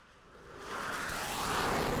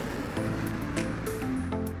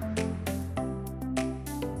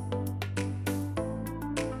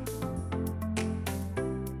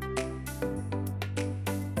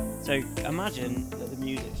So imagine that the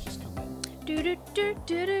music's just come in. Do do do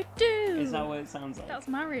do do do. Is that what it sounds like? That's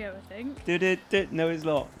Mario, I think. Do. No, it's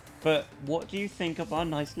not. But what do you think of our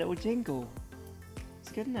nice little jingle?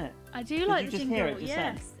 It's good, isn't it? I do like you the just jingle. hear it just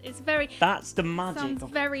then? Yes, it's very. That's the magic Sounds of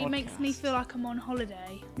very. podcasts. Makes me feel like I'm on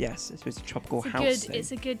holiday. Yes, it's a tropical It's a house good. thing.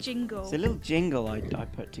 It's a good jingle. It's a little jingle I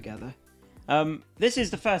put together. This is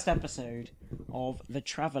the first episode of The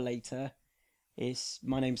Travelator.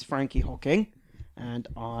 My name's Frankie Hocking, and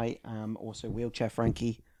I am also Wheelchair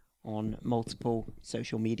Frankie on multiple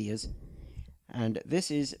social medias. And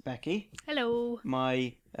this is Becky, Hello.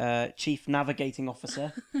 my chief navigating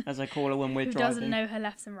officer, as I call her when we're Who driving. doesn't know her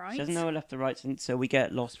lefts and rights? She doesn't know her left and right, and so we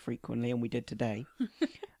get lost frequently, and we did today.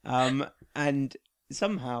 And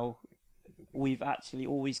somehow we've actually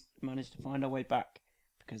always managed to find our way back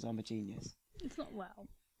because I'm a genius. It's not well.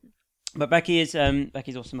 But Becky's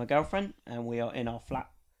also my girlfriend, and we are in our flat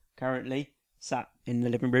currently, sat in the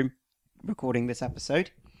living room, recording this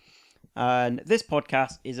episode. And this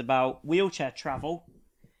podcast is about wheelchair travel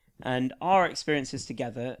and our experiences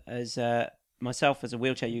together as myself as a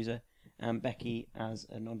wheelchair user and Becky as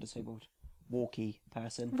a non-disabled walkie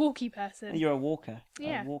person. Walkie person. You're a walker.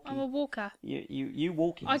 Yeah, I'm a walker. You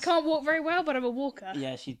walkies. I can't walk very well, but I'm a walker.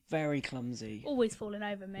 Yeah, she's very clumsy. Always falling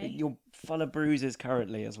over me. You're full of bruises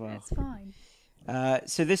currently as well. It's fine.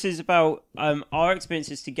 So this is about our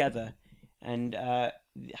experiences together and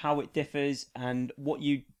how it differs and what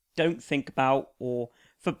you don't think about, or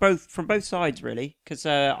from both sides really, because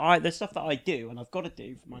there's stuff that I do and I've got to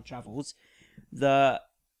do for my travels that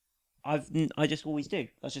I just always do.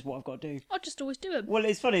 That's just what I've got to do. I just always do them. Well,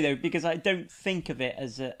 it's funny though because I don't think of it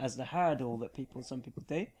as the hurdle that some people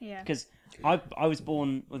do. Yeah. Because I was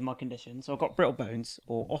born with my condition, so I've got brittle bones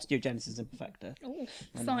or osteogenesis imperfecta. Oh,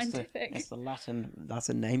 And scientific. That's the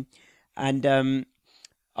Latin name. And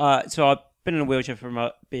so I've been in a wheelchair from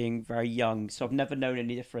being very young, so I've never known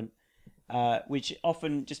any different. Which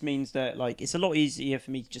often just means that like it's a lot easier for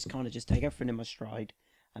me to just kind of just take everything in my stride,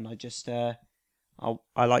 and I just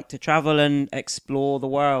I like to travel and explore the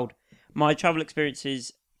world. My travel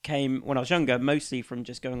experiences came when I was younger, mostly from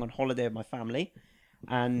just going on holiday with my family,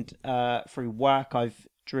 and through work I've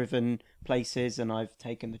driven places and I've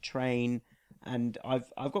taken the train, and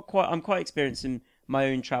I'm quite experienced in my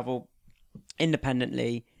own travel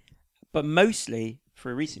independently, but mostly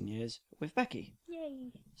through recent years with Becky.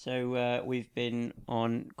 Yay. So we've been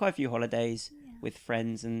on quite a few holidays with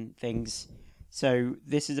friends and things. So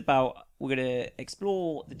this is about, we're going to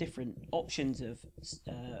explore the different options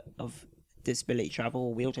of disability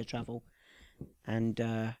travel, wheelchair travel, and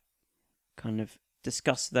kind of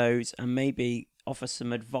discuss those and maybe offer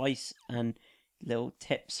some advice and little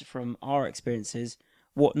tips from our experiences,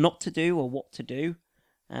 what not to do or what to do,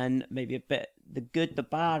 and maybe a bit the good, the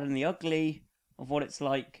bad, and the ugly of what it's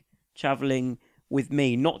like traveling with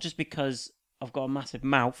me. Not just because I've got a massive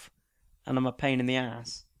mouth and I'm a pain in the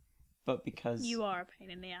ass, but because You are a pain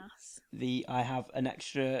in the ass. I have an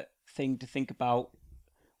extra thing to think about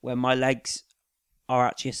where my legs are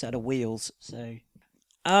actually a set of wheels. So, do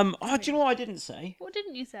you know what I didn't say? What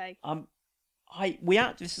didn't you say?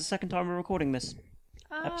 This is the second time we're recording this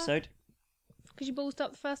episode. Because you ballsed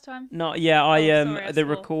up the first time. No, yeah, sorry, I the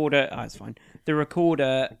swore. recorder. Oh, it's fine. The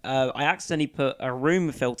recorder. I accidentally put a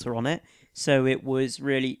room filter on it, so it was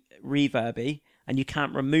really reverby, and you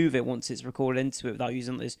can't remove it once it's recorded into it without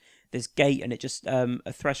using this gate, and it just a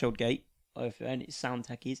threshold gate and it's sound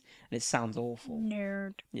techies, and it sounds awful.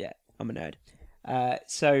 Nerd. Yeah, I'm a nerd.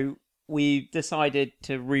 So we decided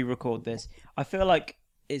to re-record this. I feel like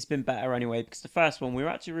it's been better anyway because the first one we were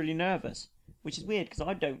actually really nervous, which is weird because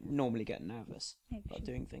I don't normally get nervous about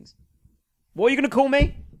doing things. What are you going to call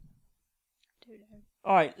me? Don't know.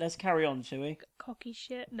 All right, let's carry on, shall we? Cocky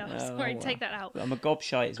shit. No, Oh, sorry, well. take that out. I'm a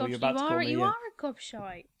gobshite, is what you're about to call me. You yeah. are a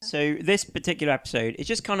gobshite. So this particular episode is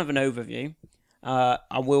just kind of an overview.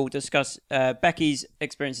 I will discuss Becky's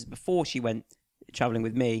experiences before she went travelling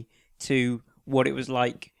with me to what it was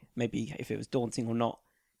like, maybe if it was daunting or not,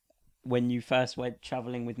 when you first went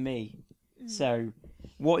travelling with me. So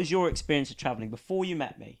what is your experience of travelling before you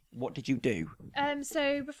met me? What did you do?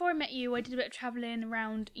 So before I met you, I did a bit of travelling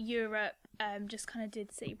around Europe. Just kind of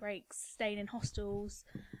did city breaks, staying in hostels.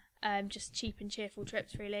 Just cheap and cheerful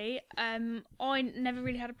trips, really. I never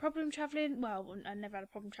really had a problem travelling. Well, I never had a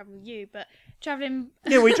problem travelling with you, but travelling.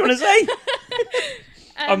 Yeah, what are you trying to say?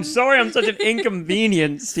 I'm sorry, I'm such an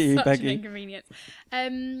inconvenience to you, such Becky. an inconvenience.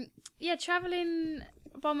 Yeah, travelling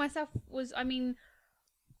by myself was. I mean,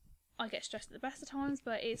 I get stressed at the best of times,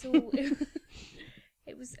 but it's all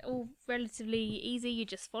it was all relatively easy. You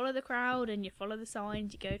just follow the crowd and you follow the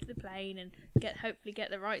signs. You go to the plane and hopefully get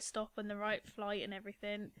the right stop and the right flight and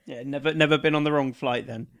everything. Yeah, never been on the wrong flight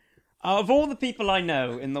then. Of all the people I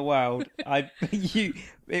know in the world,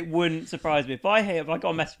 it wouldn't surprise me if I got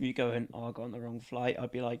a message from you going, "Oh, I got on the wrong flight."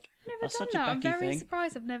 I'd be like, Never "That's done such that. a I'm Becky very thing."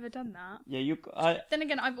 surprised I've never done that. Yeah, Then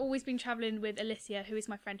again, I've always been travelling with Alicia, who is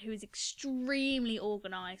my friend, who is extremely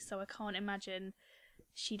organised. So I can't imagine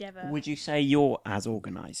she'd ever. Would you say you're as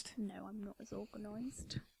organised? No, I'm not as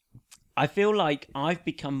organised. I feel like I've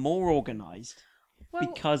become more organised Well,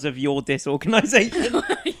 because of your disorganisation.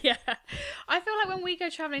 yeah. I feel like when we go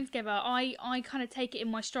travelling together, I kind of take it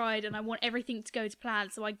in my stride and I want everything to go to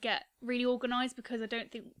plan. So I get really organised because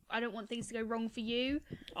I don't want things to go wrong for you.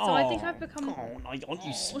 So I think I've become. Oh, aren't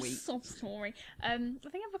you sweet? So sorry. I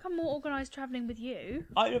think I've become more organised travelling with you.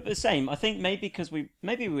 The same. I think maybe because we're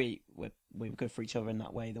good for each other in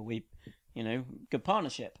that way that we, good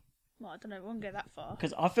partnership. Well, I don't know. I won't go that far.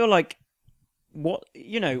 Because I feel like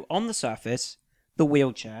on the surface, the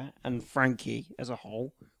wheelchair and Frankie as a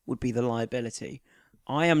whole would be the liability.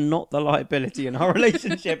 I am not the liability in our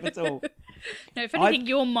relationship at all. No, if anything,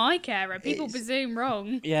 you're my carer. People presume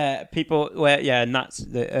wrong. Yeah, and that's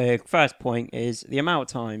the first point is the amount of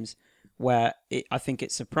times where I think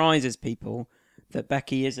it surprises people that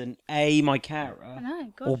Becky isn't A, my carer, I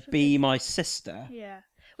know, God or forbid. B, my sister. Yeah.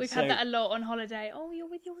 We've had that a lot on holiday. Oh, you're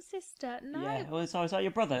with your sister. No. Yeah, well, so is that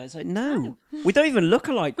your brother? It's like, no. We don't even look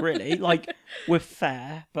alike, really. Like, we're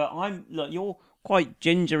fair, but you're quite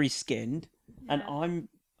gingery skinned, and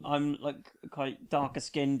I'm like quite darker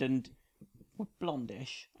skinned and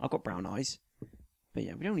blondish. I've got brown eyes, but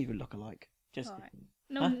yeah, we don't even look alike. Just All right.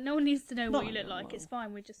 No one needs to know what you look like. It's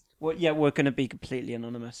fine. We're just. Well, yeah, we're going to be completely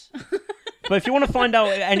anonymous. But if you want to find out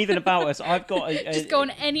anything about us, I've got just go on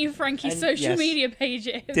any of Frankie's social media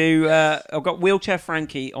pages. I've got Wheelchair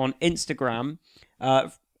Frankie on Instagram,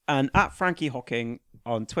 and at Frankie Hocking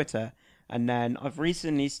on Twitter, and then I've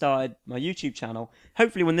recently started my YouTube channel.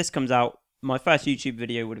 Hopefully, when this comes out, my first YouTube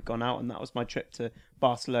video would have gone out, and that was my trip to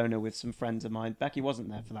Barcelona with some friends of mine. Becky wasn't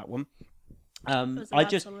there for that one.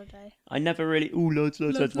 I never really.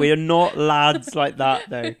 Lads. We are not lads like that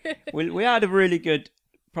though. We had a really good,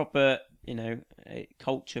 proper,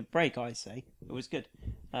 culture break. I say it was good.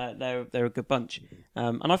 They're a good bunch,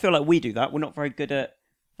 and I feel like we do that. We're not very good at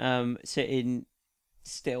sitting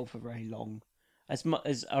still for very long. As much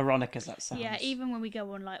as ironic as that sounds. Yeah, even when we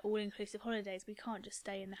go on like all-inclusive holidays, we can't just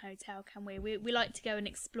stay in the hotel, can we? We like to go and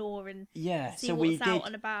explore and see what's out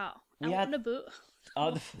and about. On a boat.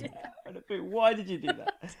 Why did you do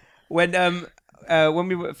that? When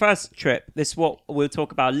we were first trip, this is what we'll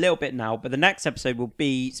talk about a little bit now, but the next episode will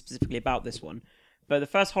be specifically about this one. But the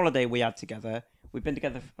first holiday we had together, we've been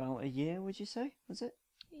together for about a year, would you say? Was it?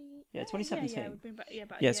 Yeah, 2017. Yeah, we've been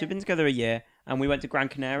about a year. So we've been together a year, and we went to Gran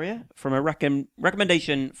Canaria from a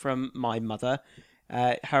recommendation from my mother.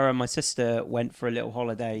 Her and my sister went for a little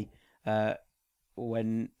holiday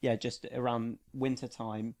just around winter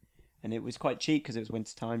time, and it was quite cheap because it was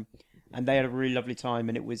winter time, and they had a really lovely time.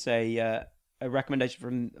 And it was a recommendation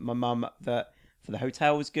from my mum that for the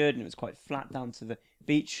hotel was good, and it was quite flat down to the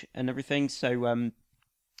beach and everything. So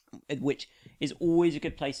which is always a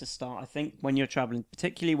good place to start, I think, when you're traveling,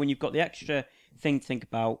 particularly when you've got the extra thing to think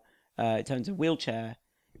about in terms of wheelchair,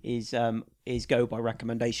 is go by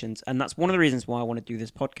recommendations. And that's one of the reasons why I want to do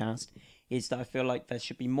this podcast, is that I feel like there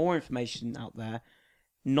should be more information out there,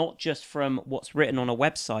 not just from what's written on a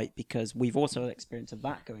website, because we've also had experience of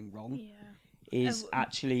that going wrong, is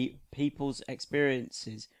actually people's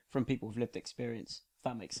experiences from people with lived experience. If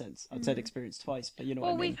that makes sense. I've said experience twice, but you know what I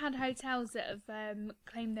mean. Well, we've had hotels that have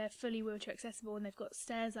claimed they're fully wheelchair accessible, and they've got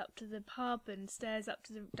stairs up to the pub and stairs up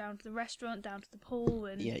to down to the restaurant, down to the pool,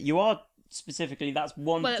 and yeah, you are specifically. That's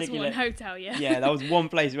one particular. That's one hotel, yeah. Yeah, that was one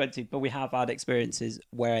place we went to, but we have had experiences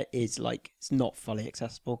where it is like it's not fully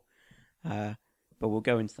accessible. But we'll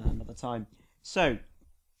go into that another time. So,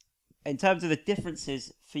 in terms of the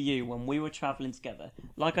differences for you when we were travelling together,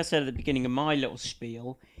 like I said at the beginning of my little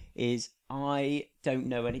spiel, is I don't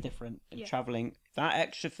know any different in travelling. That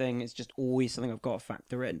extra thing is just always something I've got to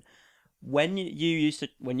factor in. When you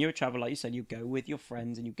were traveling, like you said, you go with your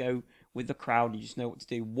friends and you go with the crowd, you just know what to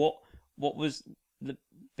do. What was the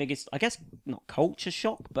biggest, I guess, not culture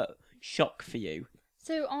shock, but shock for you?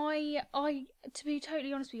 So I, to be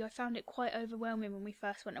totally honest with you, I found it quite overwhelming when we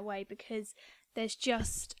first went away, because there's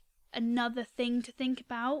just another thing to think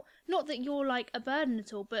about. Not that you're like a burden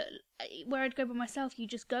at all, but where I'd go by myself, you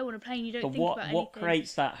just go on a plane, you don't think about anything. What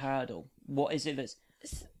creates that hurdle? What is it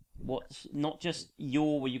what's not just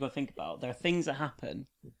where you got to think about? There are things that happen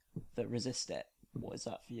that resist it. What is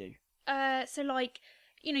that for you? So like,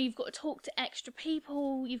 you've got to talk to extra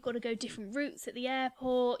people, you've got to go different routes at the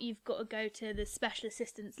airport, you've got to go to the special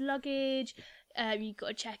assistance luggage, you've got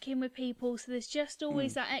to check in with people, so there's just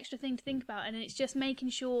always that extra thing to think about, and it's just making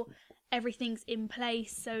sure everything's in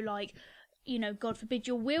place, so like, God forbid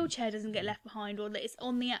your wheelchair doesn't get left behind, or that it's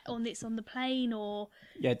on the plane, or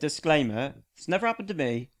Yeah, disclaimer, it's never happened to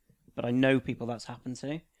me, but I know people that's happened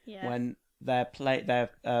to when their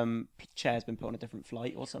chair's been put on a different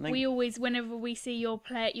flight or something. We always, whenever we see your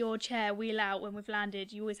chair wheel out when we've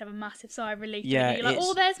landed, you always have a massive sigh of relief. Yeah, you're like,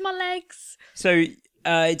 oh, there's my legs. So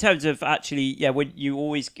in terms of actually, when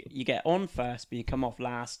you get on first, but you come off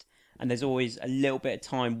last, and there's always a little bit of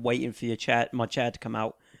time waiting for my chair to come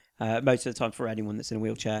out. Most of the time for anyone that's in a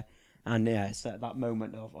wheelchair, and it's that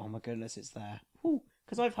moment of, oh my goodness, it's there.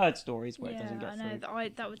 Because I've heard stories where it doesn't get through. I know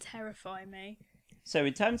that would terrify me. So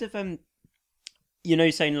in terms of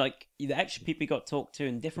saying like the extra people you got to talk to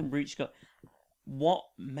and different routes you got, what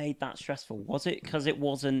made that stressful? Was it because it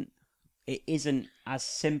isn't as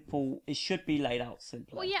simple? It should be laid out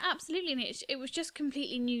simpler. Well, yeah, absolutely, and it was just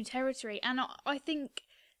completely new territory, and I think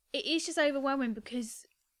it is just overwhelming because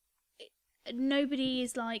nobody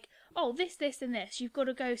is like, oh, this, and this. You've got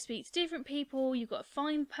to go speak to different people. You've got to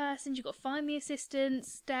find persons. You've got to find the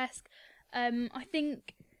assistance desk. I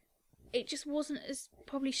think it just wasn't as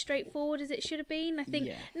probably straightforward as it should have been. I think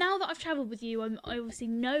now that I've travelled with you, I obviously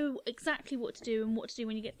know exactly what to do and what to do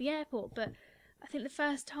when you get to the airport. But I think the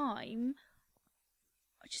first time,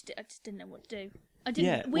 I just didn't know what to do. I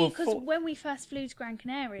didn't. Because when we first flew to Gran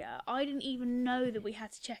Canaria, I didn't even know that we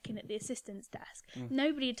had to check in at the assistance desk.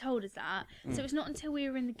 Nobody had told us that. So it's not until we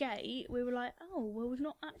were in the gate we were like, oh, well, we've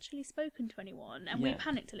not actually spoken to anyone, and we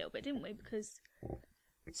panicked a little bit, didn't we? Because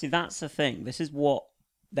see, that's the thing. This is what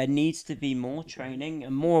there needs to be more training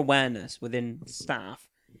and more awareness within staff.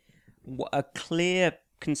 A clear,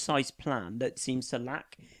 concise plan that seems to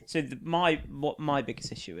lack. So what my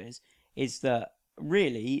biggest issue is that.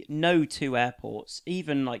 Really, no two airports,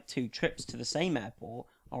 even like two trips to the same airport,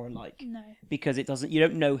 are alike. No. Because you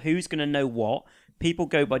don't know who's going to know what. People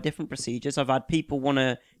go by different procedures. I've had people want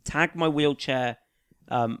to tag my wheelchair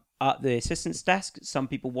at the assistance desk. Some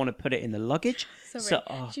people want to put it in the luggage. Sorry.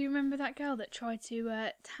 Do you remember that girl that tried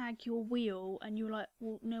to tag your wheel and you were like,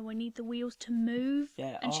 well, no, I need the wheels to move?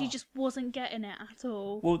 Yeah. And she just wasn't getting it at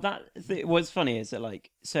all. Well, what's funny is that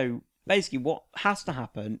basically what has to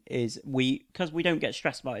happen is because we don't get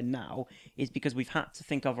stressed about it now, is because we've had to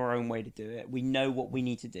think of our own way to do it. We know what we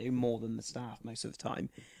need to do more than the staff most of the time.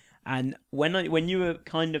 And when you were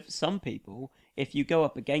kind of, some people, if you go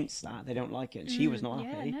up against that, they don't like it. And she was not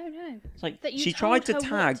happy. Yeah, no. It's like she tried to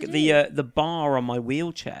tag the bar on my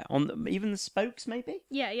wheelchair, even the spokes, maybe.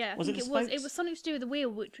 Yeah. I think it was something to do with the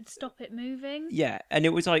wheel, which would stop it moving. Yeah, and it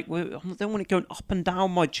was like, well, I don't want it going up and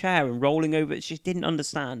down my chair and rolling over. She didn't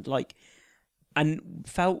understand, and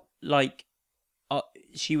felt like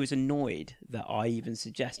she was annoyed that I even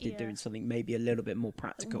suggested doing something maybe a little bit more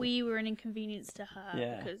practical. We were an inconvenience to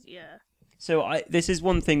her because So this is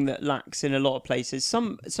one thing that lacks in a lot of places.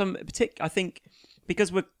 Some I think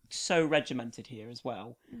because we're so regimented here as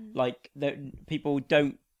well, people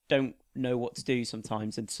don't know what to do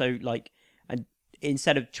sometimes, and so and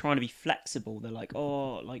instead of trying to be flexible, they're like,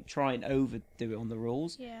 try and overdo it on the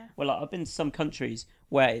rules. Yeah. Well, I've been to some countries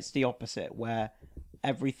where it's the opposite, where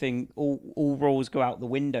everything, all rules go out the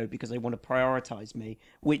window because they want to prioritize me.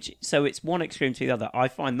 So it's one extreme to the other. I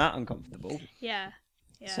find that uncomfortable. Yeah.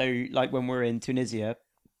 So when we're in Tunisia,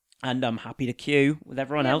 and I'm happy to queue with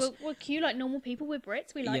everyone else. We'll queue like normal people. We're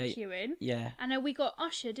Brits. We like queuing. Yeah. And we got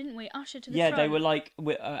Usher, didn't we? Usher to the front. front. Yeah, they were like,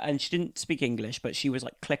 and she didn't speak English, but she was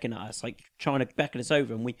like clicking at us, like trying to beckon us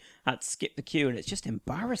over, and we had to skip the queue, and it's just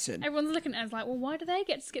embarrassing. Everyone's looking at us like, well, why do they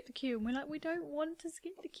get to skip the queue? And we're like, we don't want to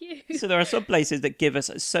skip the queue. So there are some places that give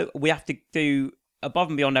us, so we have to do above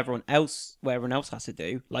and beyond everyone else, what everyone else has to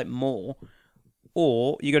do, like more.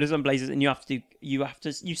 Or you go to some places and you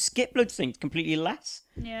skip loads of things completely less.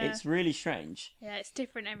 Yeah. It's really strange. Yeah, it's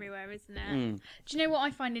different everywhere, isn't it? Do you know what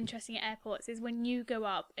I find interesting at airports is when you go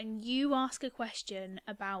up and you ask a question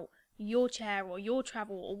about your chair or your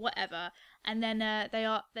travel or whatever, and then they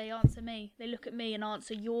answer me. They look at me and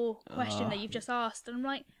answer your question that you've just asked, and I'm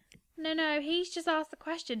like, no, he's just asked the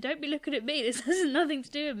question. Don't be looking at me. This has nothing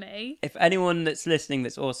to do with me. If anyone that's listening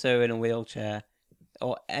that's also in a wheelchair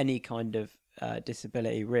or any kind of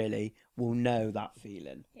disability really will know that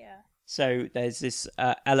feeling. Yeah. So there's this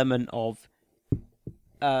element of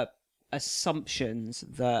assumptions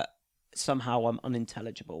that somehow I'm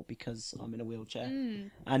unintelligible because I'm in a wheelchair.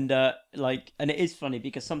 Mm. And and it is funny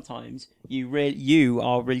because sometimes you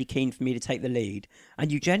are really keen for me to take the lead,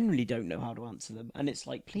 and you genuinely don't know how to answer them, and it's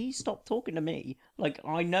like, please stop talking to me. Like,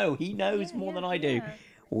 I know he knows more than I do.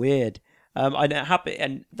 Weird. I don't have it,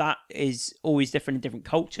 and that is always different in different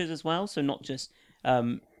cultures as well. So not just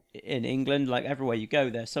in England, like everywhere you go,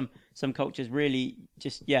 there's some cultures really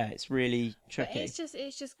just it's really tricky. But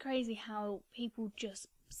it's just crazy how people just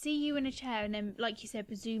see you in a chair and then, like you said,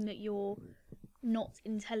 presume that you're not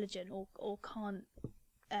intelligent or can't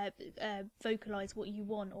vocalize what you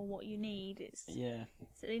want or what you need. It's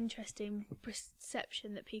an interesting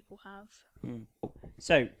perception that people have.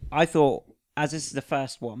 So I thought, as this is the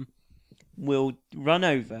first one, we'll run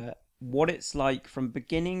over what it's like from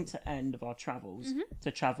beginning to end of our travels to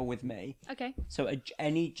travel with me. Okay. So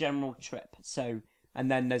any general trip. So, and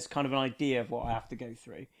then there's kind of an idea of what I have to go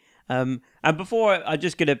through. And before, I'm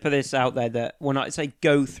just going to put this out there that when I say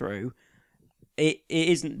go through, it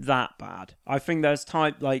isn't that bad. I think there's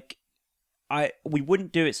time, like, we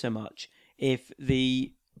wouldn't do it so much if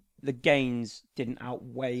the gains didn't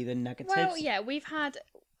outweigh the negatives. Well, yeah, we've had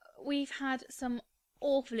some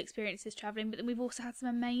awful experiences travelling, but then we've also had some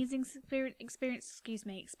amazing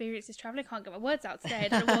experiences travelling. I can't get my words out today. I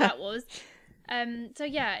don't know what that was. So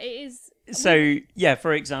yeah, it is. So yeah,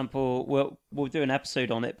 for example, we'll do an episode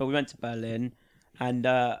on it, but we went to Berlin, and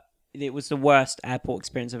it was the worst airport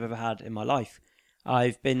experience I've ever had in my life.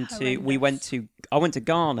 I've been to. I went to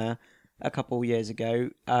Ghana a couple of years ago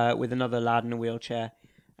with another lad in a wheelchair,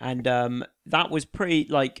 and that was pretty.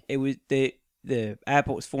 Like, it was the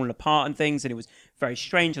airport was falling apart and things, and it was very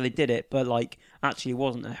strange how they did it, but like, actually it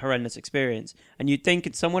wasn't a horrendous experience. And you'd think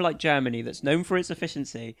in somewhere like Germany, that's known for its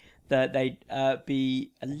efficiency, that they'd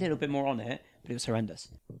be a little bit more on it, but it was horrendous.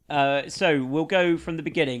 So we'll go from the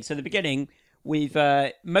beginning. So the beginning, we've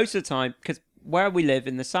most of the time, because where we live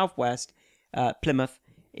in the southwest, Plymouth,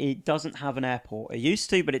 it doesn't have an airport. It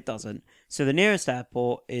used to, but it doesn't. So the nearest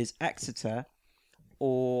airport is Exeter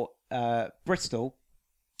or Bristol.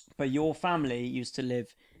 But your family used to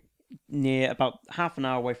live near about half an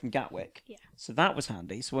hour away from Gatwick. Yeah. So that was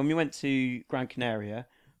handy. So when we went to Gran Canaria,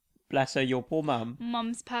 bless her, your poor mum.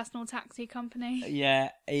 Mum's personal taxi company.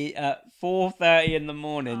 Yeah, 4:30 in the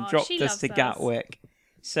morning dropped us to Gatwick.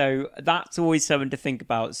 So that's always something to think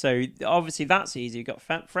about. So obviously that's easy. You've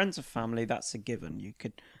got friends or family, that's a given. You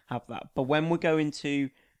could have that. But when we're going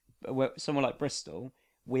to somewhere like Bristol,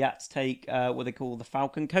 we had to take what they call the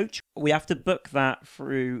Falcon coach. We have to book that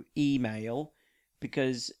through email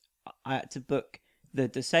because I had to book the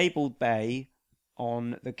disabled bay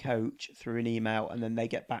on the coach through an email, and then they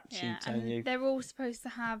get back to you telling you. They're all supposed to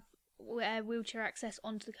have wheelchair access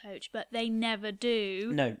onto the coach, but they never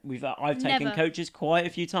do. No, I've taken coaches quite a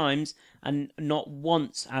few times, and not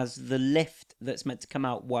once has the lift that's meant to come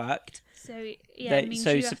out worked. So yeah, it means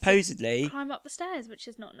you supposedly have to climb up the stairs, which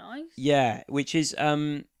is not nice. Yeah, which is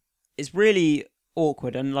it's really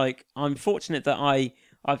awkward, and like, I'm fortunate that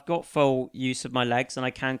I've got full use of my legs and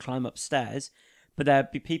I can climb upstairs. But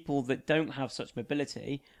there'd be people that don't have such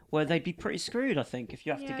mobility where they'd be pretty screwed, I think, if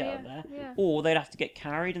you have to get up there. Yeah. Or they'd have to get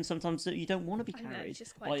carried, and sometimes you don't want to be carried. I know, it's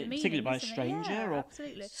just quite demeaning, particularly by a stranger. Yeah, or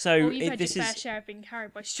absolutely. So you've had your fair share of being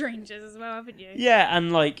carried by strangers as well, haven't you? Yeah,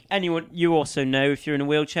 and like anyone, you also know if you're in a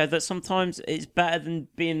wheelchair that sometimes it's better than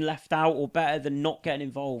being left out or better than not getting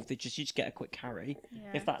involved. You just get a quick carry,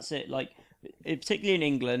 if that's it. Like, particularly in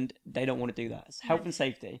England, they don't want to do that. It's health and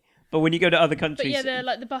safety. But when you go to other countries... But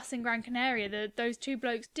yeah, the bus in Gran Canaria, those two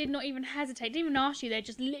blokes did not even hesitate, didn't even ask you, they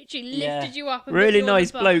just literally lifted you up and really put you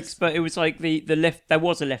nice on the bus. blokes, but it was like the lift, there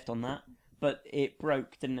was a lift on that, but it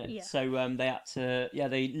broke, didn't it? Yeah. So they had to,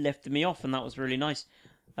 they lifted me off, and that was really nice.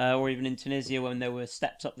 Or even in Tunisia, when there were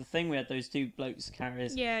steps up the thing, we had those two blokes carry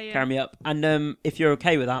me up. And if you're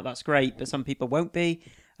okay with that, that's great, but some people won't be.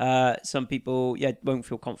 Some people, won't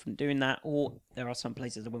feel confident doing that, or there are some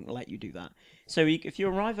places that won't let you do that. So if you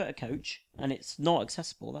arrive at a coach and it's not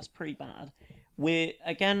accessible, that's pretty bad. We're,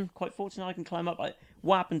 again, quite fortunate I can climb up.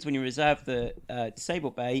 What happens when you reserve the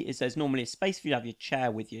disabled bay is there's normally a space for you to have your chair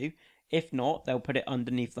with you. If not, they'll put it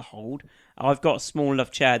underneath the hold. I've got a small enough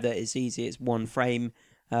chair that is easy. It's one frame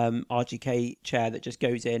RGK chair that just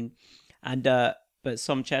goes in. And but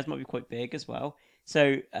some chairs might be quite big as well.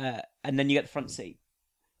 So and then you get the front seat.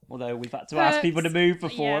 Although we've had to ask people to move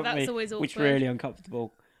before, that's always awkward. which is really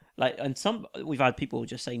uncomfortable. Like, and we've had people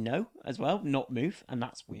just say no as well, not move, and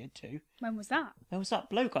that's weird too. When was that? There was that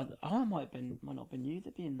bloke. Might not have been you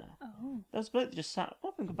that be in there. Oh. There was a bloke that just sat.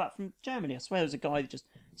 I've been back from Germany. I swear there was a guy that just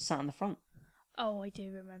sat in the front. Oh, I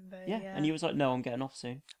do remember. Yeah, and he was like, "No, I'm getting off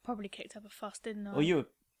soon." Probably kicked up a fuss, didn't I? Or you were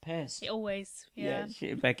pissed. It always, yeah.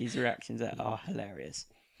 Becky's reactions are hilarious.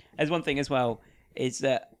 There's one thing as well, is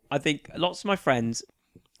that I think lots of my friends,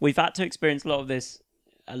 we've had to experience a lot of this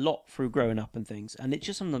a lot through growing up and things, and it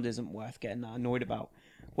just sometimes isn't worth getting that annoyed about.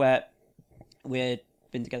 Where we've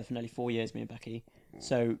been together for nearly 4 years, me and Becky,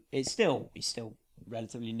 so he's still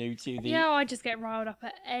relatively new to the. Yeah, I just get riled up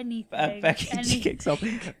at anything. Becky kicks off.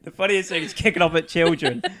 The funniest thing is kicking off at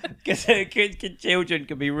children, because children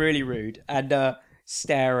can be really rude and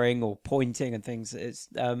staring or pointing and things.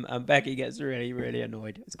 And Becky gets really, really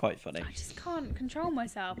annoyed. It's quite funny. I just can't control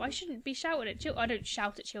myself. I shouldn't be shouting at children. I don't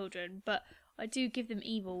shout at children, but I do give them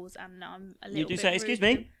evils, and I'm a little You do bit say, rude "Excuse to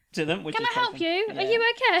them. me," to them. Which Can is I quite help funny. you? Yeah. Are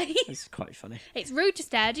you okay? It's quite funny. It's rude to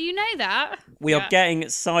stare. Do you know that? We are getting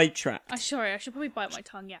sidetracked. Sorry, I should probably bite my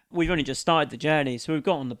tongue. Yeah. We've only just started the journey, so we've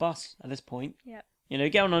got on the bus at this point. Yep. You know,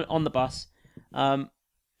 get on the bus, and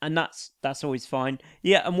that's always fine.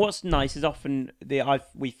 Yeah, and what's nice is often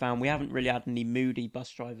we found we haven't really had any moody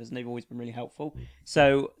bus drivers, and they've always been really helpful.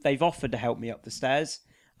 So they've offered to help me up the stairs,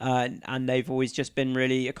 and they've always just been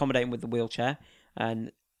really accommodating with the wheelchair,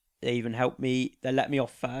 and they even help me. They let me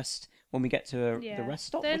off first when we get to the rest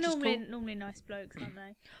stop. They're which is cool. normally nice blokes, aren't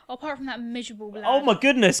they? Apart from that miserable lad. Oh my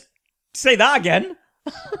goodness! Say that again.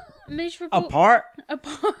 Miserable. Apart.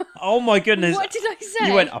 Oh my goodness! What did I say?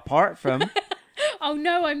 You went apart from. Oh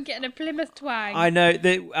no, I'm getting a Plymouth twang. I know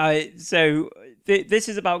that. This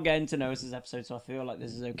is about getting to know us as episode, so I feel like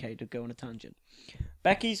this is okay to go on a tangent.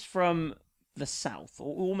 Becky's from the south,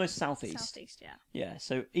 or almost southeast. Southeast, yeah. Yeah,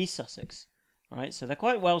 so East Sussex, right? So they're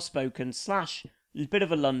quite well spoken / a bit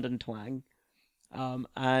of a London twang,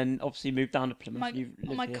 and obviously moved down to Plymouth.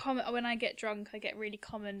 When I get drunk, I get really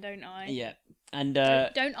common, don't I? Yeah, and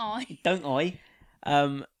don't I? don't I?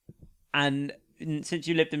 And since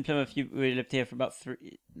you lived in Plymouth, we lived here for about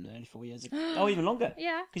nearly 4 years. Oh, even longer.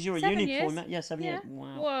 Yeah. Because you were at 7 uni years. before we met. Yeah, 7 years.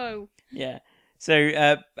 Wow. Whoa. Yeah.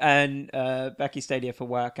 So, Becky stayed here for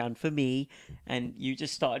work and for me, and you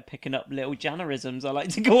just started picking up little Jannerisms, I like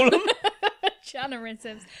to call them.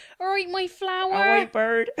 Jannerisms. Or eat my flower. Oh, wait,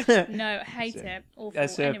 bird. No, I hate it. Awful.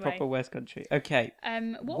 That's a Anyway. proper West Country. Okay.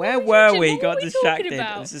 Where were we? What Got were we distracted. talking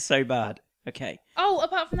about? This is so bad. Okay. Oh,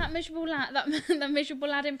 apart from that miserable lad, that miserable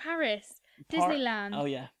lad in Paris, Disneyland. Oh,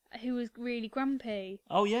 yeah. Who was really grumpy.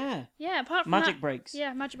 Oh, yeah. Yeah, apart from Magic that, Breaks.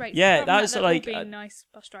 Yeah, Magic Breaks. Yeah, Apart from that's they're like all being nice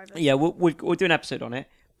bus drivers. Yeah, we'll do an episode on it.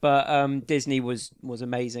 But Disney was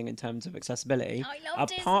amazing in terms of accessibility. I love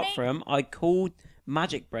Apart Disney. from, I called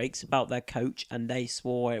Magic Breaks about their coach, and they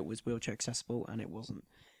swore it was wheelchair accessible, and it wasn't.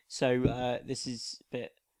 So this is a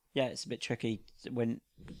bit, it's a bit tricky when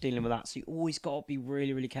dealing with that. So you always got to be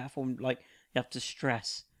really, really careful. And, like, you have to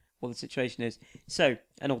stress what the situation is. So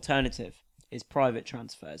an alternative is private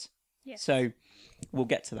transfers. Yes. So we'll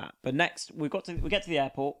get to that. But next, we get to the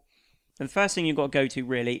airport. And the first thing you've got to go to,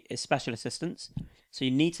 really, is special assistance. So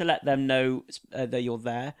you need to let them know that you're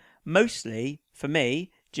there. Mostly, for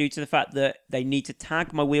me, due to the fact that they need to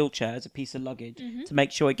tag my wheelchair as a piece of luggage to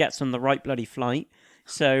make sure it gets on the right bloody flight.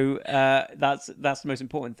 So that's the most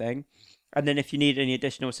important thing. And then if you need any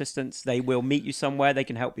additional assistance, they will meet you somewhere. They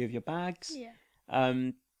can help you with your bags.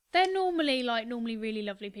 Yeah. They're normally really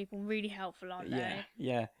lovely people, really helpful, aren't they?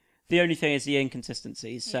 Yeah. The only thing is the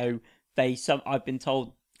inconsistencies. So I've been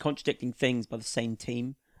told contradicting things by the same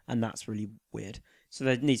team, and that's really weird. So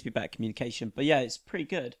there needs to be better communication. But yeah, it's pretty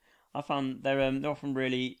good. I found they're often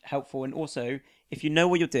really helpful, and also if you know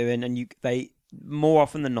what you're doing, and they more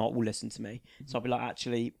often than not will listen to me. So I'll be like,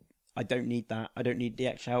 actually, I don't need that. I don't need the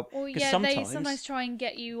extra help. Or yeah, they sometimes try and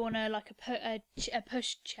get you on a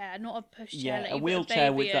push chair, not a push chair. Yeah, a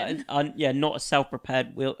wheelchair with that. Not a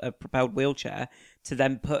self-propelled propelled wheelchair, to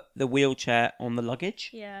then put the wheelchair on the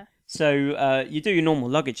luggage. Yeah. So you do your normal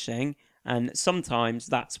luggage thing, and sometimes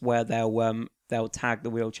that's where they'll tag the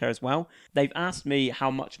wheelchair as well. They've asked me how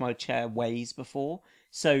much my chair weighs before,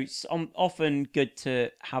 so I'm often good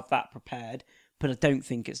to have that prepared, but I don't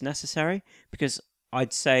think it's necessary, because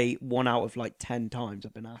I'd say 1 out of like 10 times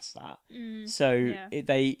I've been asked that.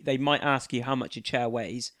 They might ask you how much your chair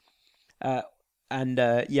weighs, and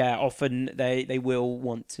often they will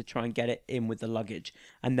want to try and get it in with the luggage,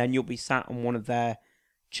 and then you'll be sat on one of their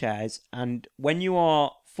chairs. And when you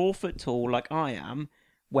are 4 foot tall, like I am,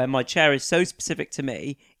 where my chair is so specific to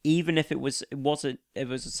me, even if it was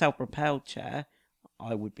a self-propelled chair,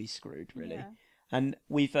 I would be screwed, really. Yeah. And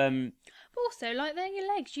we've But also, like, they're your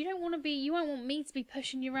legs. You won't want me to be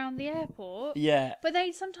pushing you around the airport. Yeah. But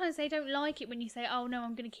sometimes they don't like it when you say, "Oh no,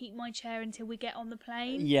 I'm going to keep my chair until we get on the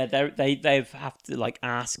plane." Yeah, they've have to like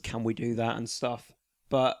ask, can we do that and stuff.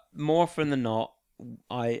 But more often than not,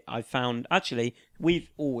 I found, actually, we've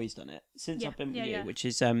always done it since I've been with you, which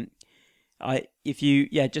is if you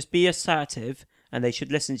just be assertive, and they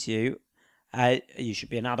should listen to you. You should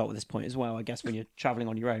be an adult at this point as well, I guess, when you're traveling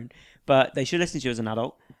on your own. But they should listen to you as an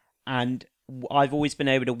adult. And I've always been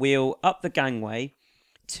able to wheel up the gangway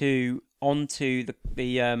onto the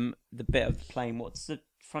bit of the plane. What's the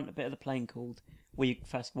front bit of the plane called? Where you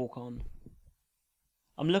first walk on.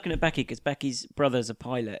 I'm looking at Becky because Becky's brother's a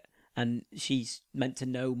pilot, and she's meant to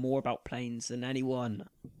know more about planes than anyone.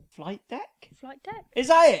 Flight deck? Flight deck. Is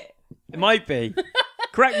that it? It might be.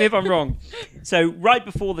 Correct me if I'm wrong. So right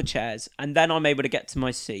before the chairs, and then I'm able to get to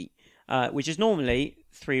my seat, which is normally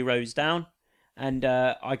 3 rows down, and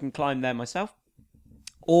I can climb there myself.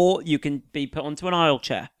 Or you can be put onto an aisle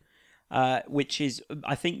chair, which is,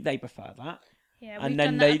 I think they prefer that. Yeah, and we've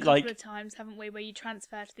then done that a couple of times, haven't we? Where you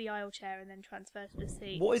transfer to the aisle chair and then transfer to the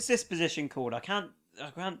seat. What is this position called? I can't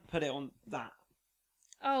put it on that.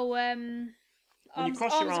 Oh, when you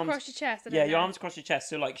cross your arms across your chest. Your arms across your chest.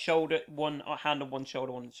 So like shoulder, one hand on one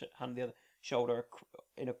shoulder, one hand on the other shoulder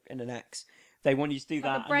in an X. They want you to do like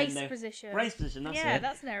that. A brace position. Brace position. That's it. Yeah,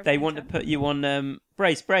 that's an aeroplane. They want to put you on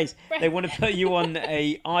brace. They want to put you on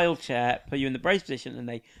a aisle chair, put you in the brace position, and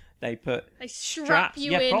they strap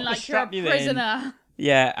you in like you're a prisoner.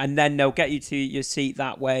 Yeah, and then they'll get you to your seat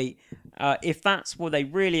that way. If that's what they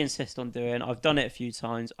really insist on doing, I've done it a few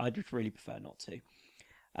times. I'd just really prefer not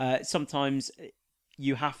to. Sometimes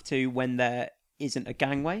you have to when there isn't a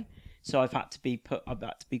gangway. So I've had to be pulled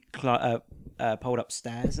up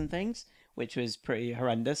stairs and things, which was pretty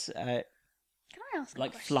horrendous. Can I ask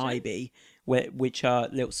like a question? Flybe, which are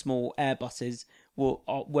little small Airbuses,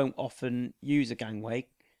 won't often use a gangway.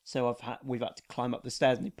 So we've had to climb up the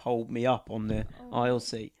stairs, and they pulled me up on the aisle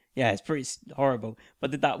seat. Yeah, it's pretty horrible. But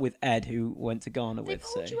I did that with Ed, who went to Ghana with. They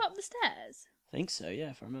pulled you up the stairs? I think so, yeah,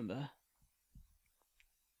 if I remember.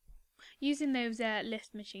 Using those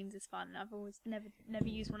lift machines is fun. I've always never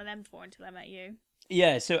used one of them before until I met you.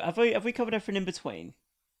 Yeah, so have we covered everything in between?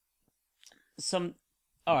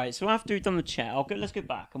 All right, so after we've done the chair, let's go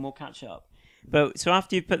back and we'll catch up. But so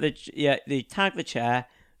after you put you tag the chair,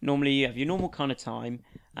 normally you have your normal kind of time,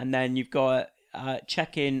 and then you've got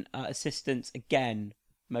check-in assistants again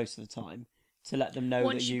most of the time to let them know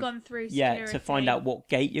once that you've gone through security. to find out what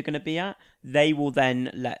gate you're going to be at. They will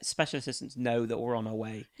then let special assistants know that we're on our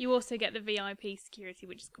way. You also get the VIP security,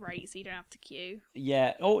 which is great, so you don't have to queue.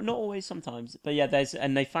 Yeah, not always, sometimes, but yeah,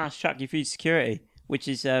 they fast track you through security, which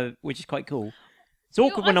is quite cool. It's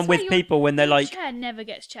awkward when I'm with people when they're like. Your chair never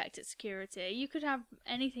gets checked at security. You could have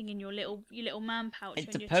anything in your little man pouch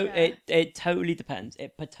in your chair. It totally depends.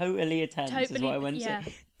 It totally attends is what I went to.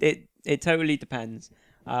 It totally depends.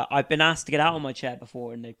 I've been asked to get out of my chair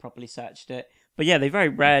before, and they properly searched it. But yeah, they very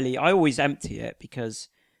rarely. I always empty it because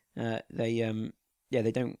they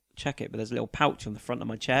don't check it. But there's a little pouch on the front of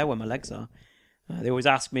my chair where my legs are. They always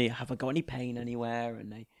ask me, have I got any pain anywhere?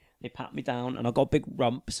 And they pat me down, and I got a big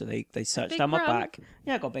rump, so they searched down my back.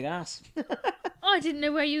 Yeah, I got a big ass. I didn't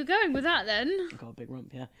know where you were going with that then. I got a big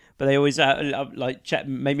rump, yeah. But they always check,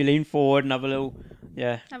 make me lean forward and have a little,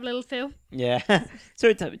 Have a little feel. Yeah. So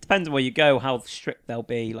it depends on where you go, how strict they'll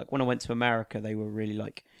be. Like when I went to America, they were really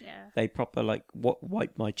they proper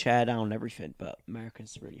wiped my chair down and everything. But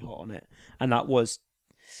America's really hot on it, and that was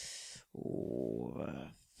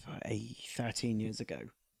 13 years ago.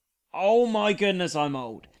 Oh my goodness, I'm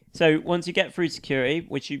old. So once you get through security,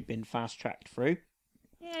 which you've been fast tracked through.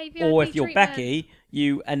 Yeah, or if you're Becky,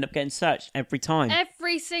 you end up getting searched every time.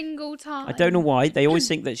 Every single time. I don't know why. They always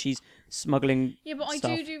think that she's smuggling. Yeah, but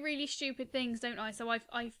stuff. I do really stupid things, don't I? So I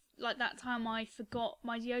like that time I forgot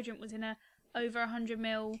my deodorant was in a over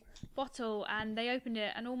 100ml bottle, and they opened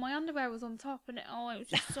it, and all my underwear was on top, and it was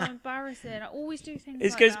just so embarrassing. I always do things.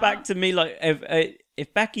 This goes back to me, like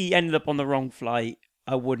if Becky ended up on the wrong flight,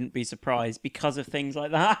 I wouldn't be surprised because of things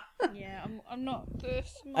like that. Yeah, I'm not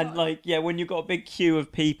this smart. And when you've got a big queue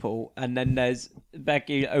of people, and then there's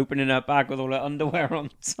Becky opening her bag with all her underwear on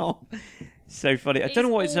top. So funny. I don't know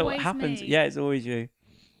what happens. Me. Yeah, it's always you.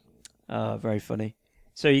 Very funny.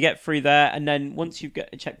 So you get through there, and then once you've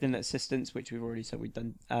checked in assistance, which we've already said we've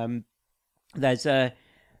done, there's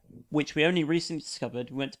which we only recently discovered.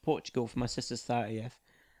 We went to Portugal for my sister's 30th.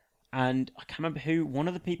 And I can't remember one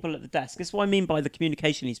of the people at the desk. This is what I mean by the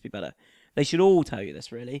communication needs to be better. They should all tell you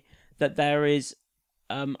this, really. That there is,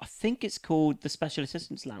 I think it's called the Special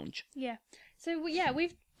Assistance Lounge. Yeah. So, yeah,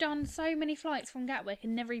 we've done so many flights from Gatwick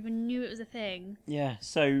and never even knew it was a thing. Yeah,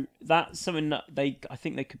 so that's something that I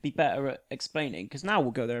think they could be better at explaining. Because now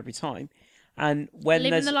we'll go there every time. And when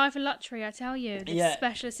living the life of luxury, I tell you. This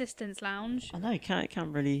Special Assistance Lounge. I know, it can't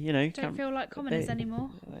really, Don't feel like commoners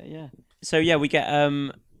anymore. Yeah. So, yeah, we get...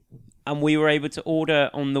 and we were able to order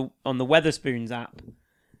on the Weatherspoons app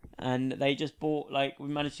and they just bought we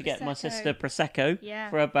managed to get my Prosecco. sister Prosecco Yeah.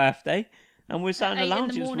 for her birthday, and we sat in the 8 in the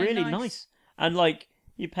lounge. It was morning, really nice. nice, and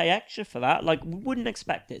you pay extra for that. We wouldn't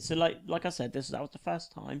expect it. So like I said, that was the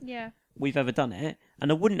first time Yeah. we've ever done it,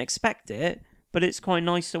 and I wouldn't expect it, but it's quite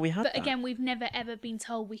nice that we had But that. again, we've never ever been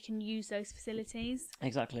told we can use those facilities.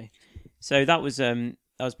 Exactly. So that was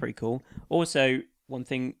pretty cool. Also, one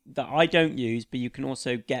thing that I don't use, but you can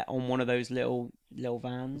also get on one of those little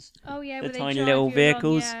vans, Oh yeah, the where they tiny drive little you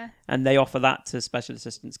vehicles, along, yeah. and they offer that to special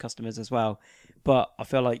assistance customers as well. But I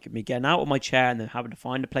feel like me getting out of my chair and then having to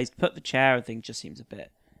find a place to put the chair and thing just seems a bit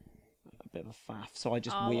of a faff. So I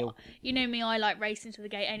just wheel. You know me, I like racing to the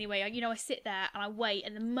gate anyway. I sit there and I wait,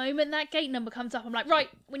 and the moment that gate number comes up, I'm like, right,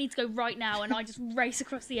 we need to go right now, and I just race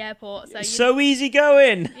across the airport. So easy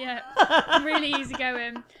going. Yeah, really easy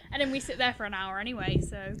going. And then we sit there for an hour anyway.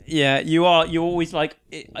 So yeah, you're always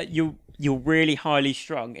you're really highly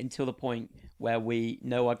strung until the point where we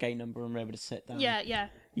know our gate number and we're able to sit down. yeah.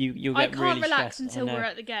 You'll I get can't really relax stressed, until we're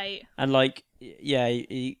at the gate. And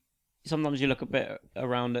sometimes you look a bit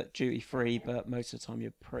around at duty free, but most of the time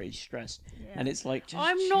you're pretty stressed. Yeah. And it's just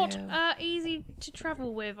I'm chill. not easy to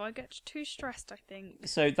travel with. I get too stressed, I think.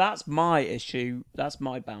 So that's my issue. That's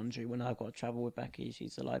my boundary when I've got to travel with Becky.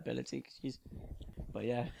 She's a liability. But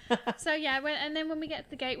yeah. So yeah, and then when we get to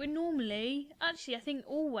the gate, we're normally, actually, I think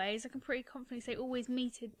always, I can pretty confidently say always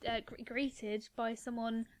greeted by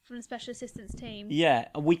someone from the special assistance team. Yeah,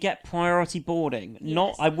 we get priority boarding.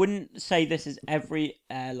 Yes. I wouldn't say this is every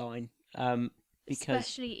airline. Because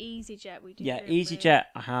especially EasyJet, we do. Yeah, don't we?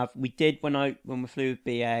 EasyJet we did when we flew with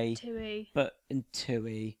BA. TUI. But in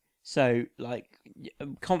TUI. So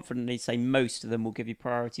confidently say most of them will give you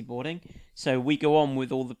priority boarding. So we go on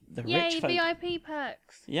with all the rich folk. VIP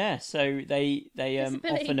perks. Yeah, so they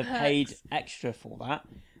Disability often have paid perks. extra for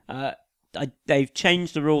that. They've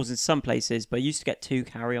changed the rules in some places, but I used to get 2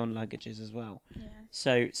 carry-on luggages as well.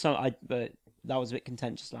 Yeah. But that was a bit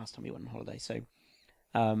contentious last time we went on holiday. So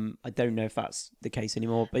I don't know if that's the case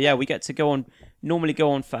anymore. But yeah, we get to normally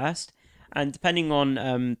go on first, and depending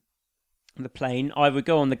on the plane, I would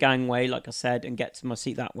go on the gangway, like I said, and get to my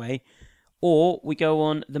seat that way, or we go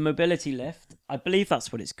on the mobility lift. I believe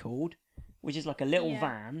that's what it's called, which is like a little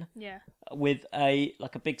van with a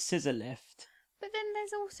big scissor lift. But then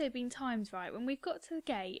there's also been times, right, when we've got to the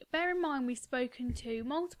gate. Bear in mind we've spoken to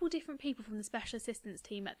multiple different people from the special assistance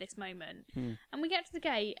team at this moment, and we get to the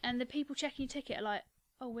gate, and the people checking your ticket are like,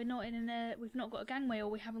 "Oh, we've not got a gangway, or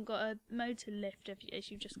we haven't got a motor lift, as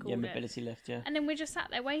you've just called it." Yeah, mobility lift, yeah. And then we're just sat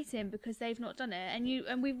there waiting because they've not done it,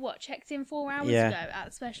 and we've checked in 4 hours Yeah. ago at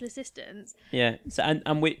the special assistance. Yeah, so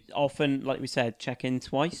and we often, like we said, check in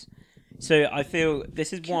twice. So I feel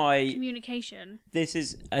this is why Communication. this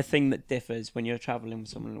is a thing that differs when you're traveling with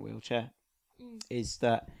someone in a wheelchair, is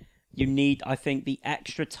that you need. I think the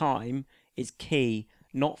extra time is key.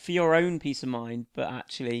 Not for your own peace of mind, but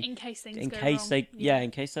actually In case things in go case wrong.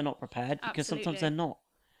 in case they're not prepared, because sometimes Absolutely. they're not.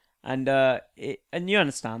 And you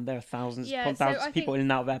understand there are thousands Yeah, upon so thousands I of people think- in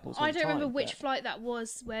and out of airports all I the don't time, remember which but- flight that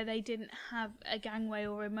was where they didn't have a gangway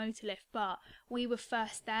or a motor lift, but we were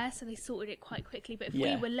first there, so they sorted it quite quickly. But if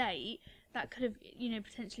Yeah. we were late, that could have,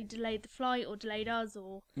 potentially delayed the flight or delayed us.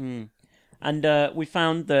 Or And we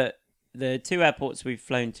found that the 2 airports we've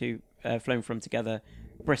flown from together,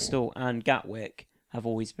 Bristol and Gatwick, have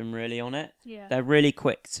always been really on it. yeah, They're really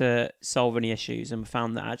quick to solve any issues, and we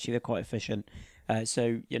found that actually they're quite efficient.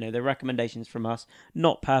 So the recommendations from us,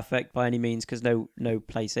 not perfect by any means, because no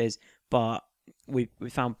place is, but we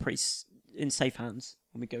found pretty in safe hands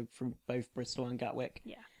when we go from both Bristol and Gatwick.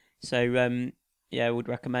 Yeah. So I would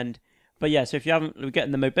recommend. But yeah, so if you haven't, we're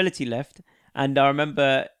getting the mobility lift, and I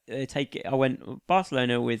remember I went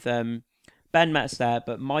Barcelona with Ben met us there,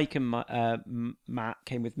 but Mike and Matt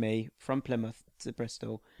came with me from Plymouth to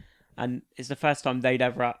Bristol, and it's the first time they'd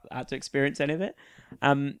ever had to experience any of it.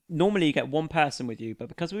 Normally you get one person with you, but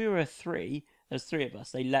because we were there's 3 of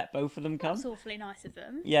us, they let both of them come. that's awfully nice of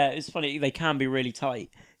them. Yeah, it's funny. They can be really tight.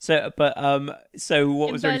 So what In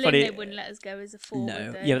was Berlin, really funny? they wouldn't let us go as a 4. No,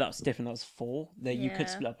 would they? yeah, that was different. That was 4. You could Yeah.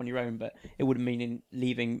 split up on your own, but it would have mean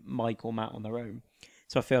leaving Mike or Matt on their own.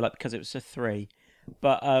 So I feel like because it was a 3,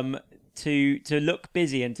 but to look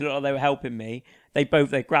busy and to look like they were helping me, they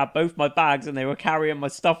grabbed both my bags and they were carrying my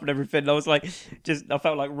stuff and everything. And I was like, I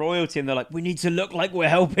felt like royalty, and they're like, "We need to look like we're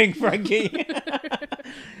helping Frankie."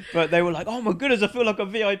 But they were like, "Oh my goodness, I feel like a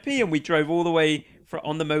VIP," and we drove all the way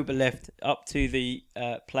on the mobile lift up to the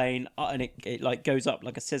plane, and it goes up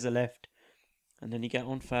like a scissor lift, and then you get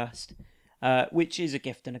on first, which is a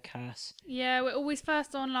gift and a curse. Yeah, we're always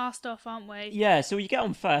first on, last off, aren't we? Yeah, so you get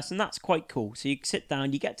on first, and that's quite cool. So you sit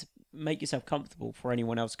down, you get to make yourself comfortable before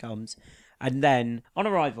anyone else comes. And then on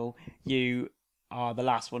arrival, you are the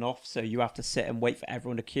last one off, so you have to sit and wait for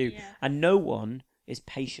everyone to queue. Yeah. And no one is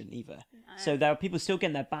patient either. No. So there are people still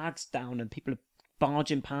getting their bags down, and people are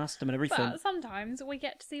barging past them and everything. But sometimes we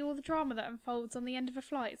get to see all the drama that unfolds on the end of a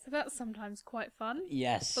flight, so that's sometimes quite fun.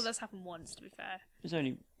 Yes. But that's happened once, to be fair. It's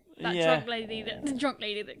only That yeah. the drunk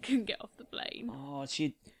lady that couldn't get off the plane. Oh,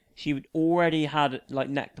 she already had like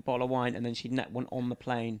necked a bottle of wine, and then she necked one on the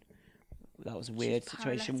plane. That was a weird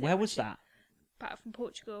situation. paralytic, Where was wasn't that? Back from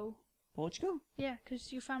Portugal. Portugal? Yeah,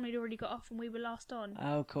 because your family had already got off and we were last on.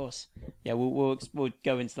 Oh, of course. Yeah, we'll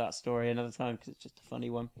go into that story another time because it's just a funny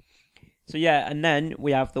one. So yeah, and then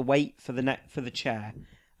we have the wait for the chair,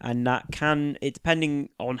 and that depending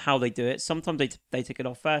on how they do it. Sometimes they take it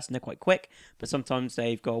off first and they're quite quick, but sometimes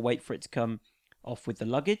they've got to wait for it to come off with the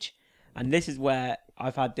luggage. And this is where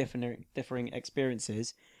I've had differing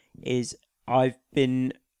experiences. Is I've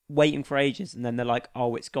been waiting for ages, and then they're like,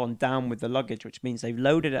 "Oh, it's gone down with the luggage," which means they've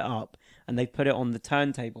loaded it up and they've put it on the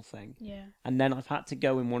turntable thing. Yeah. And then I've had to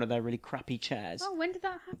go in one of their really crappy chairs. Oh, when did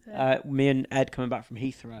that happen? Me and Ed coming back from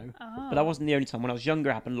Heathrow. Oh. But that wasn't the only time. When I was younger,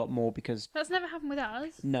 it happened a lot more because That's never happened with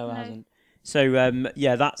us. no, it hasn't. So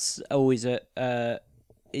yeah, that's always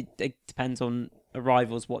it depends on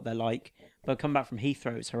arrivals what they're like. But coming back from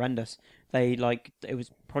Heathrow, it's horrendous. It was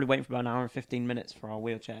probably waiting for about an hour and 15 minutes for our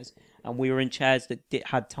wheelchairs, and we were in chairs that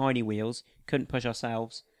had tiny wheels, couldn't push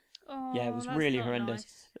ourselves. Oh, Yeah, it was that's really not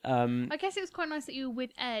horrendous. nice. I guess it was quite nice that you were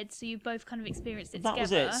with Ed, so you both kind of experienced it That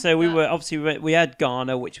together. was it. So we had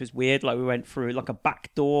Ghana, which was weird. Like we went through like a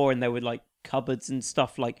back door, and there were like cupboards and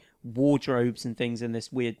stuff, like wardrobes and things in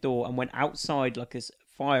this weird door, and went outside like this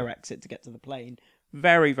fire exit to get to the plane.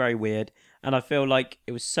 Very, very weird. And I feel like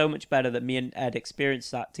it was so much better that me and Ed experienced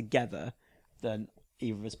that together than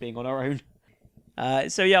either of us being on our own.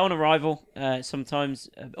 So yeah, on arrival, sometimes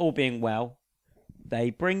all being well, they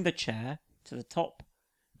bring the chair to the top,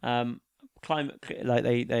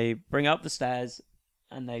 they bring up the stairs,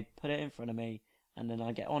 and they put it in front of me, and then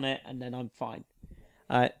I get on it, and then I'm fine.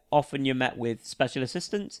 Often you're met with special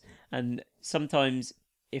assistants, and sometimes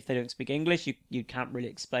if they don't speak English, you can't really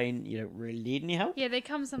explain. You don't really need any help. Yeah, they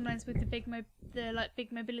come sometimes with the big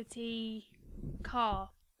mobility car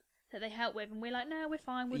that they help with, and we're like, no, we're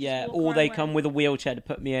fine. We'll just walk or around they where-" come with a wheelchair to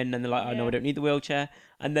put me in, and they're like, "Oh no, I Yeah. don't need the wheelchair,"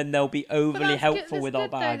 and then they'll be But overly that's helpful good, with that's our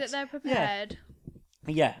good, though, bags. that they're prepared.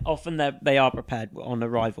 Yeah, often they are prepared on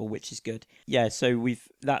arrival, which is good. Yeah, so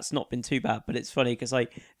that's not been too bad, but it's funny because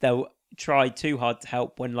they'll try too hard to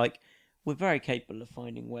help when we're very capable of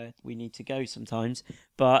finding where we need to go sometimes,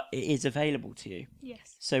 but it is available to you.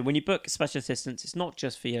 Yes. So when you book special assistance, it's not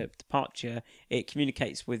just for your departure; it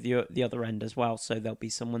communicates with the other end as well. So there'll be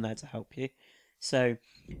someone there to help you. So,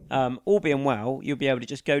 all being well, you'll be able to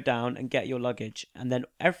just go down and get your luggage, and then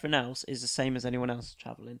everything else is the same as anyone else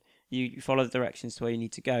traveling. You follow the directions to where you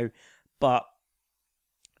need to go, but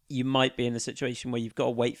you might be in a situation where you've got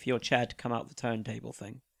to wait for your chair to come out the turntable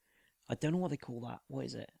thing. I don't know what they call that. What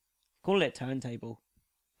is it? Call it a turntable.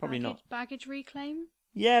 Probably not. Baggage reclaim?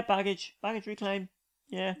 Yeah, baggage reclaim.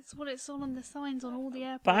 Yeah. That's what it's all on the signs on all the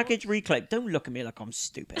airports. Baggage reclaim. Don't look at me like I'm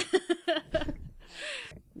stupid.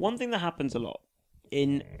 One thing that happens a lot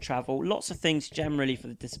in travel, lots of things generally for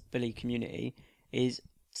the disability community, is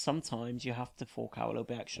sometimes you have to fork out a little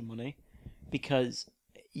bit extra money because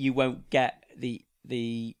you won't get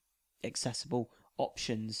the accessible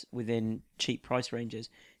options within cheap price ranges.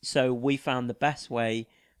 So we found the best way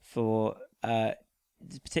for,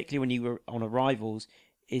 particularly when you were on arrivals,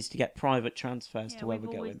 is to get private transfers to where we're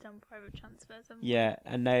going. We've always done private transfers. Yeah,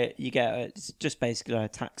 and you get it's just basically a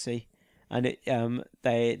taxi, and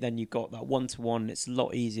then you got that 1-to-1. It's a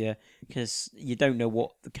lot easier because you don't know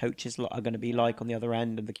what the coaches are going to be like on the other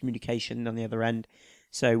end and the communication on the other end.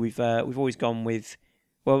 So we've always gone with,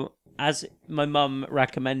 well, as my mum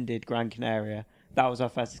recommended, Gran Canaria. That was our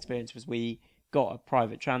first experience. Was we got a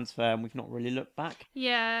private transfer and we've not really looked back.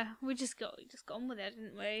 Yeah, we just got on with it,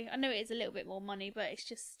 didn't we? I know it is a little bit more money, but it's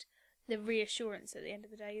just the reassurance at the end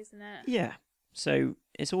of the day, isn't it? Yeah. So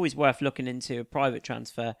it's always worth looking into a private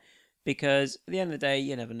transfer because at the end of the day,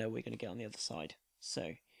 you never know what you're going to get on the other side.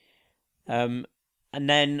 So, and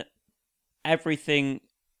then everything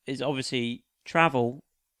is obviously travel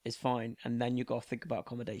is fine, and then you've got to think about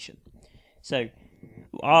accommodation. So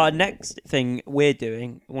our next thing we're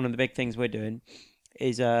doing, one of the big things we're doing,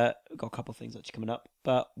 is we've got a couple of things actually coming up.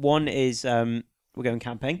 But one is we're going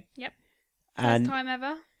camping. Yep. And First time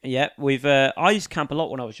ever. yeah, I used to camp a lot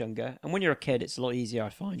when I was younger, and when you're a kid, it's a lot easier. I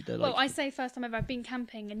find. Well, I say first time ever. I've been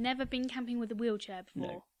camping and never been camping with a wheelchair before.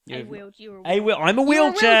 No, You're a wheelchair. I'm a You're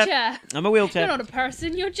wheelchair. a wheelchair. I'm a wheelchair. You're not a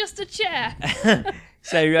person. You're just a chair.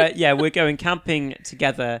 So yeah, we're going camping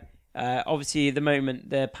together Obviously, at the moment,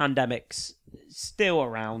 the pandemic's still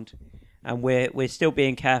around, and we're still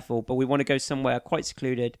being careful. But we want to go somewhere quite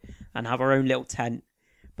secluded and have our own little tent.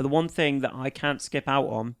 But the one thing that I can't skip out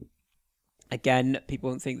on, again, people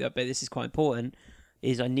won't think that, but this is quite important,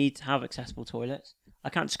 is I need to have accessible toilets. I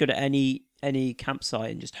can't just go to any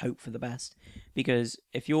campsite and just hope for the best, because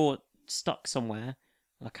if you're stuck somewhere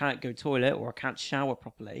and I can't go to the toilet or I can't shower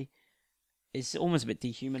properly, it's almost a bit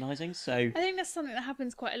dehumanizing. So I think that's something that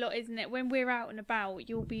happens quite a lot, isn't it? When we're out and about,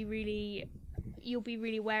 you'll be really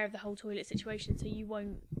aware of the whole toilet situation, so you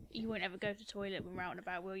won't ever go to the toilet when we're out and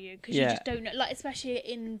about, will you? Because you just don't know, like, especially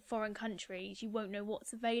in foreign countries, you won't know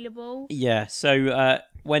what's available. Yeah, so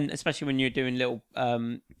especially when you're doing little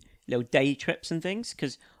day trips and things,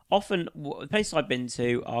 because often the places I've been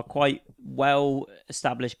to are quite well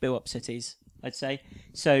established, built up cities, I'd say.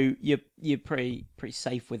 So you're pretty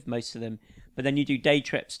safe with most of them. But then you do day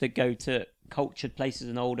trips that go to cultured places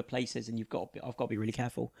and older places, and I've got to be really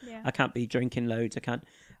careful. Yeah. I can't be drinking loads. I can't,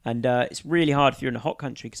 and it's really hard if you're in a hot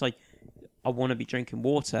country, because I want to be drinking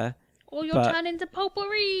water. Or you'll turn into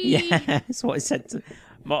potpourri. Yeah, that's what I said to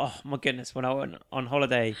my goodness, when I went on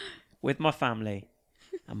holiday with my family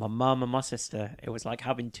and my mum and my sister, it was like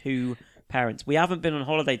having two parents. We haven't been on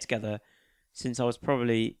holiday together since I was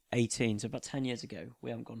probably 18, so about 10 years ago. We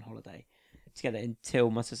haven't gone on holiday together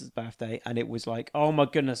until my sister's birthday, and it was like, oh my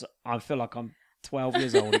goodness, I feel like I'm 12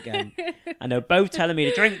 years old again. And they're both telling me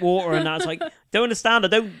to drink water, and I was like, don't understand,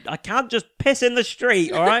 I can't just piss in the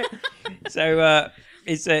street, all right? So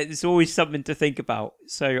it's always something to think about.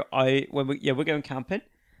 So we're going camping,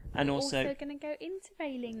 and we're also going to go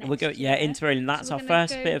interrailing next we're going interrailing. That's so our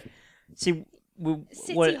first bit of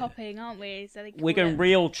city hopping, aren't we? So we're going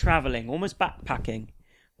real travelling, almost backpacking.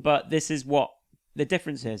 But this is what the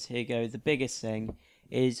difference is. Here you go. The biggest thing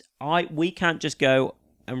is we can't just go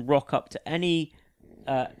and rock up to any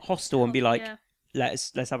hostel and be like,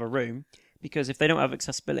 let's have a room, because if they don't have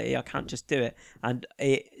accessibility, I can't just do it. And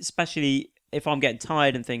especially if I'm getting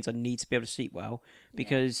tired and things, I need to be able to sleep well,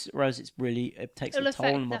 because whereas it takes a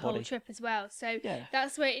toll on my body. The whole trip as well. So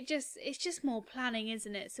that's where it's just more planning,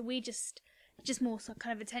 isn't it? So we just more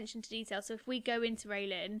kind of attention to detail. So if we go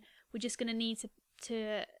interrailing, we're just going to need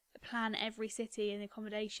to plan every city and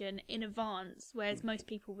accommodation in advance, whereas most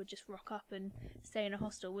people would just rock up and stay in a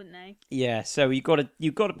hostel, wouldn't they? Yeah, so you've got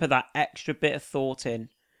to put that extra bit of thought in.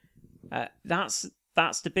 That's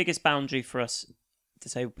the biggest boundary for us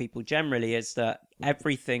disabled people generally, is that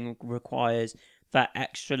everything requires that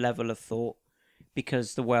extra level of thought,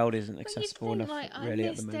 because the world isn't accessible enough really at the moment.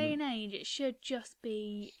 In this day and age, it should just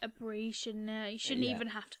be a breeze, shouldn't it? You shouldn't even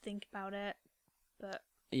have to think about it. But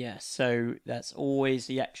yeah, so that's always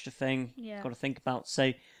the extra thing you've got to think about.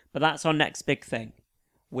 So, but that's our next big thing.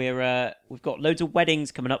 We've got loads of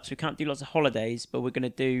weddings coming up, so we can't do lots of holidays, but we're gonna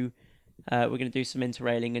do some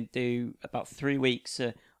interrailing and do about 3 weeks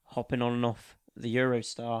hopping on and off the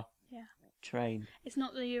Eurostar train. It's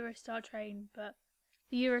not the Eurostar train, but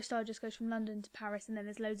the Eurostar just goes from London to Paris, and then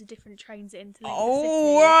there's loads of different trains in to link the city.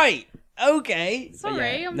 Oh, right. Okay.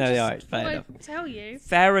 Sorry, I'm just tell you.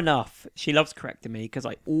 Fair enough. She loves correcting me, because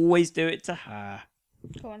I always do it to her.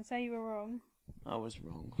 Go on, say you were wrong. I was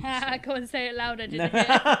wrong. Go on, say it louder, didn't you?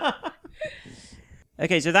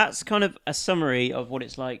 Okay, so that's kind of a summary of what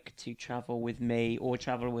it's like to travel with me or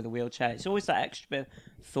travel with a wheelchair. It's always that extra bit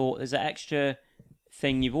of thought. There's that extra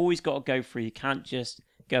thing you've always got to go through. You can't just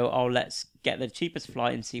go, let's get the cheapest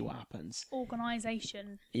flight and see what happens.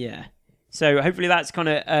 Organisation. Yeah. So hopefully that's kind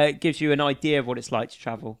of gives you an idea of what it's like to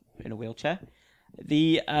travel in a wheelchair.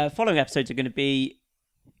 The following episodes are going to be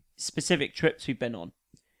specific trips we've been on.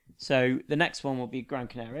 So the next one will be Gran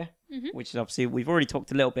Canaria, which is obviously we've already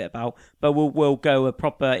talked a little bit about, but we'll go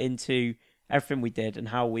proper into everything we did and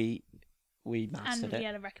how we mastered it.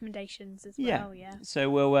 And the recommendations as well. Yeah.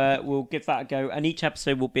 So we'll give that a go, and each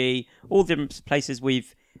episode will be all the different places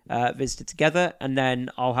we've visited together, and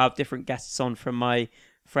then I'll have different guests on from my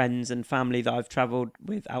friends and family that I've travelled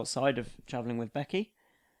with outside of travelling with Becky,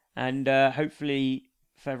 and hopefully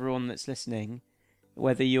for everyone that's listening,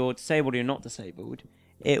 whether you're disabled or you're not disabled,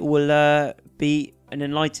 it will be an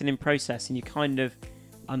enlightening process, and you kind of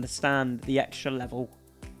understand the extra level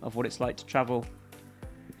of what it's like to travel.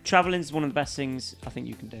 Traveling is one of the best things I think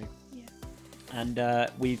you can do. Yeah. And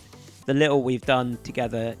the little we've done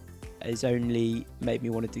together has only made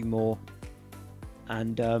me want to do more.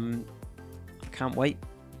 And I can't wait,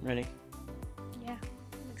 really. Yeah,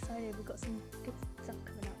 I'm excited. We've got some good stuff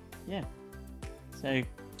coming up. Yeah. So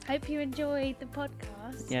hope you enjoyed the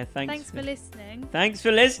podcast. Yeah, thanks for listening. Thanks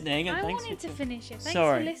for listening. And I thanks wanted to finish it. Thanks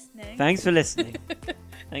for listening. Thanks for listening.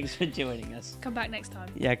 Thanks for joining us. Come back next time.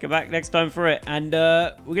 Yeah, come back next time for it. And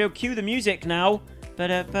we're going to cue the music now.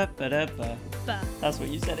 Ba-da-ba-ba-da-ba. Bah. That's what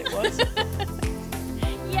you said it was.